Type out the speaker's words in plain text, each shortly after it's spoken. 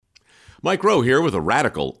Mike Rowe here with a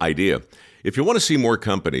radical idea. If you want to see more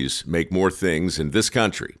companies make more things in this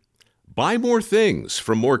country, buy more things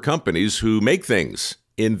from more companies who make things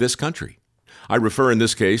in this country. I refer in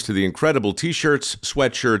this case to the incredible t-shirts,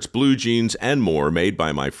 sweatshirts, blue jeans, and more made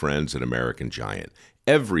by my friends at American Giant.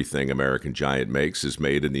 Everything American Giant makes is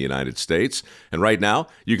made in the United States. And right now,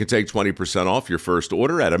 you can take 20% off your first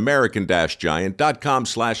order at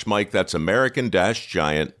american-giant.com/Mike. That's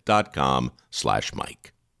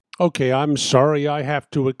american-giant.com/Mike. Okay, I'm sorry I have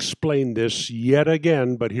to explain this yet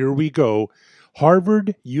again, but here we go.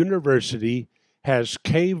 Harvard University has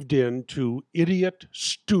caved in to idiot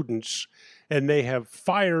students, and they have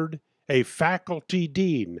fired a faculty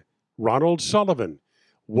dean, Ronald Sullivan.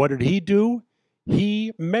 What did he do?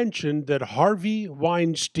 He mentioned that Harvey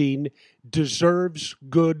Weinstein deserves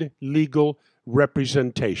good legal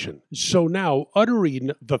representation. So now,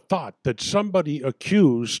 uttering the thought that somebody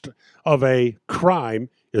accused of a crime,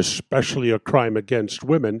 especially a crime against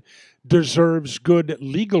women, deserves good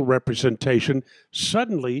legal representation,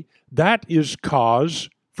 suddenly that is cause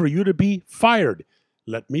for you to be fired.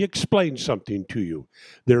 Let me explain something to you.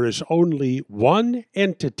 There is only one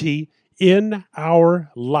entity in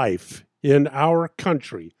our life, in our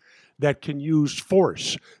country, that can use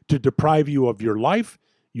force to deprive you of your life,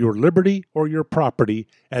 your liberty, or your property,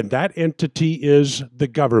 and that entity is the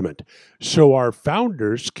government. So our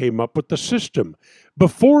founders came up with the system.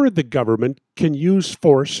 Before the government can use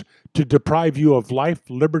force to deprive you of life,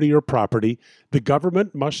 liberty, or property, the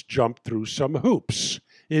government must jump through some hoops,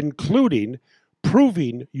 including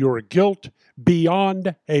proving your guilt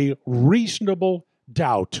beyond a reasonable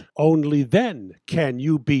doubt. Only then can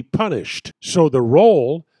you be punished. So the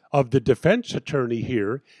role of the defense attorney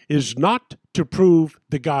here is not to prove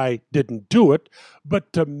the guy didn't do it,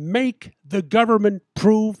 but to make the government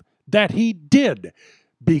prove that he did.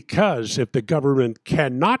 Because if the government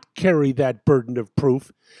cannot carry that burden of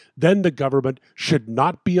proof, then the government should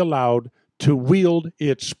not be allowed to wield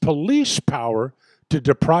its police power to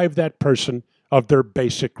deprive that person of their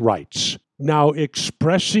basic rights. Now,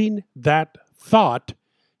 expressing that thought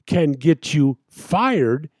can get you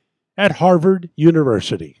fired at Harvard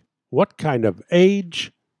University. What kind of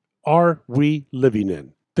age are we living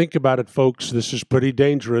in? Think about it, folks. This is pretty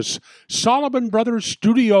dangerous. Solomon Brothers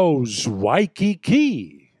Studios,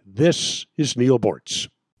 Waikiki. This is Neal Boortz.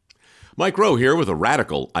 Mike Rowe here with a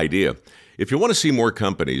radical idea. If you want to see more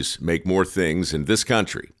companies make more things in this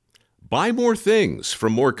country, buy more things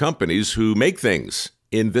from more companies who make things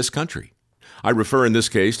in this country. I refer in this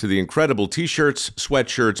case to the incredible t-shirts,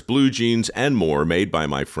 sweatshirts, blue jeans, and more made by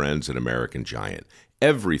my friends at American Giant.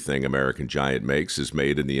 Everything American Giant makes is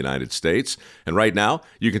made in the United States. And right now,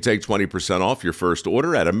 you can take 20% off your first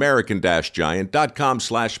order at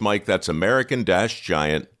american-giant.com/Mike. That's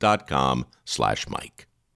american-giant.com/Mike.